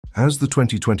As the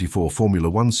 2024 Formula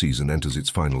One season enters its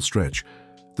final stretch,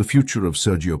 the future of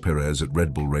Sergio Perez at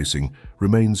Red Bull Racing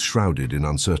remains shrouded in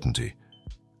uncertainty.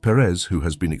 Perez, who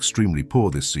has been extremely poor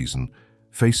this season,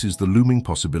 faces the looming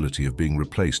possibility of being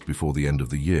replaced before the end of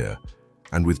the year,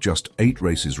 and with just 8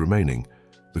 races remaining,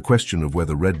 the question of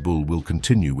whether Red Bull will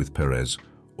continue with Perez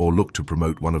or look to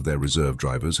promote one of their reserve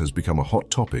drivers has become a hot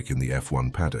topic in the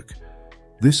F1 paddock.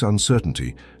 This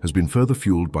uncertainty has been further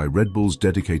fueled by Red Bull's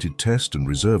dedicated test and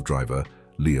reserve driver,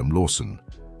 Liam Lawson.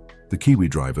 The Kiwi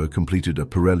driver completed a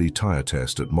Pirelli tyre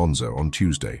test at Monza on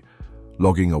Tuesday,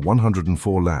 logging a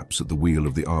 104 laps at the wheel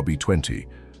of the RB20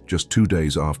 just 2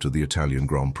 days after the Italian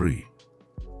Grand Prix.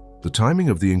 The timing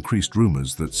of the increased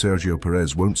rumours that Sergio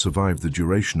Perez won't survive the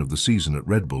duration of the season at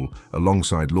Red Bull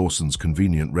alongside Lawson's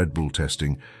convenient Red Bull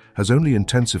testing has only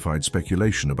intensified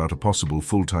speculation about a possible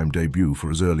full-time debut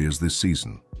for as early as this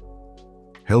season.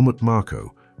 Helmut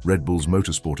Marko, Red Bull's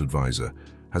motorsport advisor,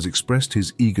 has expressed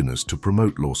his eagerness to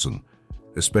promote Lawson,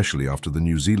 especially after the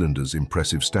New Zealander's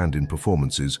impressive stand-in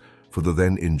performances for the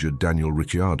then-injured Daniel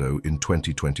Ricciardo in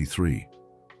 2023.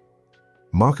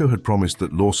 Marko had promised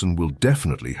that Lawson will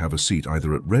definitely have a seat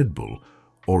either at Red Bull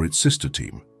or its sister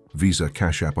team, Visa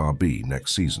Cash App RB,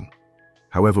 next season.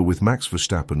 However, with Max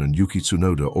Verstappen and Yuki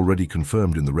Tsunoda already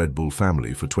confirmed in the Red Bull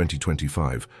family for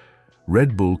 2025,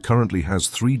 Red Bull currently has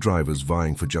 3 drivers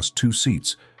vying for just 2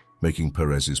 seats, making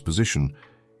Perez's position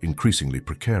increasingly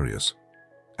precarious.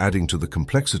 Adding to the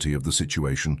complexity of the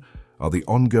situation are the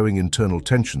ongoing internal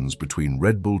tensions between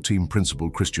Red Bull team principal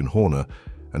Christian Horner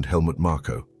and Helmut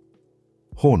Marko.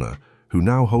 Horner, who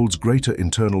now holds greater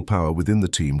internal power within the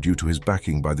team due to his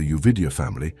backing by the Uvidia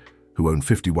family, who own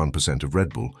 51% of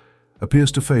Red Bull,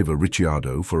 appears to favour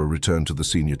Ricciardo for a return to the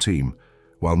senior team,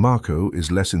 while Marko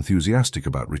is less enthusiastic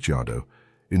about Ricciardo,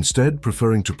 instead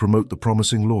preferring to promote the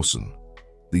promising Lawson.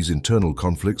 These internal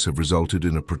conflicts have resulted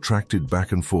in a protracted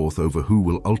back and forth over who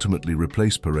will ultimately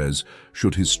replace Perez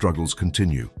should his struggles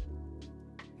continue.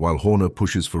 While Horner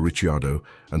pushes for Ricciardo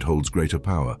and holds greater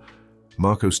power,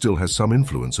 Marko still has some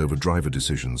influence over driver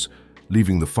decisions,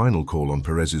 leaving the final call on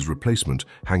Perez's replacement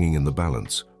hanging in the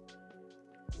balance.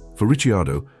 For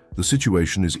Ricciardo, the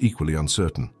situation is equally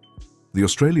uncertain. The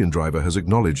Australian driver has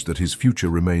acknowledged that his future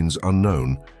remains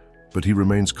unknown, but he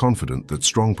remains confident that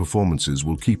strong performances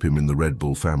will keep him in the Red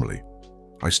Bull family.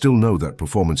 "I still know that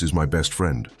performance is my best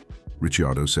friend,"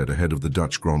 Ricciardo said ahead of the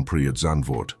Dutch Grand Prix at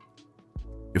Zandvoort.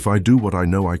 "If I do what I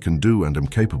know I can do and am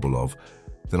capable of,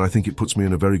 then I think it puts me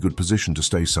in a very good position to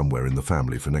stay somewhere in the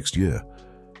family for next year."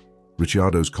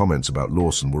 Ricciardo's comments about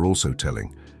Lawson were also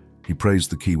telling. He praised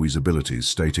the Kiwi's abilities,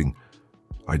 stating,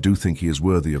 "I do think he is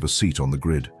worthy of a seat on the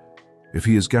grid. If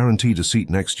he is guaranteed a seat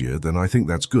next year, then I think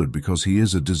that's good because he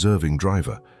is a deserving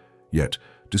driver." Yet,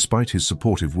 despite his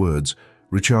supportive words,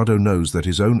 Ricciardo knows that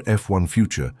his own F1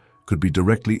 future could be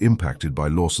directly impacted by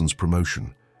Lawson's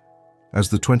promotion. As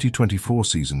the 2024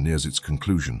 season nears its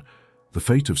conclusion, the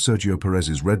fate of Sergio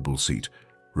Perez's Red Bull seat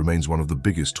remains one of the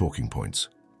biggest talking points.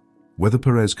 Whether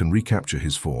Perez can recapture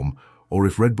his form, or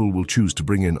if Red Bull will choose to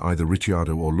bring in either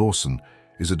Ricciardo or Lawson,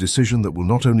 is a decision that will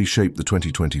not only shape the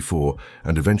 2024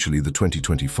 and eventually the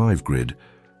 2025 grid,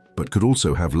 but could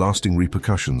also have lasting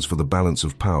repercussions for the balance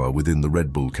of power within the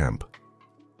Red Bull camp.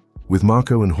 With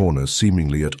Marko and Horner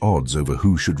seemingly at odds over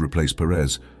who should replace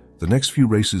Perez, the next few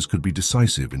races could be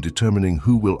decisive in determining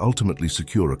who will ultimately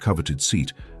secure a coveted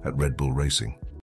seat at Red Bull Racing.